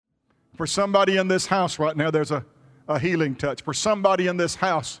For somebody in this house right now, there's a healing touch. For somebody in this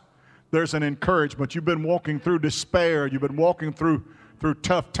house, there's an encouragement. You've been walking through despair. You've been walking through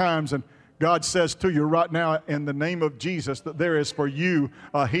tough times, and God says to you right now in the name of Jesus that there is for you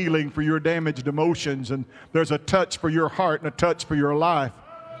a healing for your damaged emotions, and there's a touch for your heart and a touch for your life.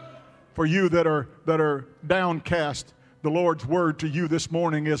 For you that are downcast, the Lord's word to you this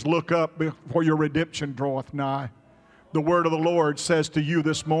morning is, look up, for your redemption draweth nigh. The word of the Lord says to you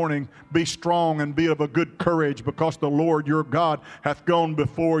this morning, be strong and be of a good courage, because the Lord your God hath gone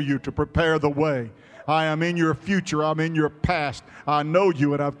before you to prepare the way. I am in your future. I'm in your past. I know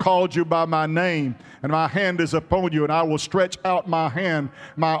you, and I've called you by my name, and my hand is upon you, and I will stretch out my hand,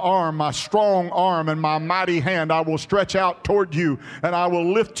 my arm, my strong arm, and my mighty hand. I will stretch out toward you, and I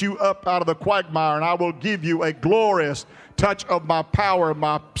will lift you up out of the quagmire, and I will give you a glorious touch of my power,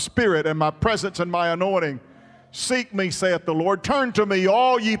 my spirit, and my presence, and my anointing. Seek me, saith the Lord. Turn to me,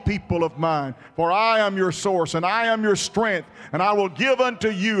 all ye people of mine, for I am your source, and I am your strength, and I will give unto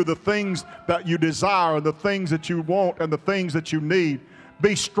you the things that you desire, the things that you want, and the things that you need.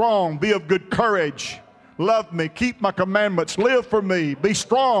 Be strong, be of good courage. Love me, keep my commandments, live for me, be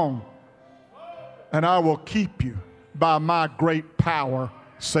strong, and I will keep you by my great power,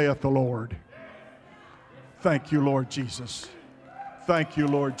 saith the Lord. Thank you, Lord Jesus. Thank you,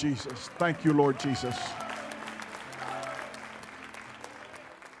 Lord Jesus. Thank you, Lord Jesus.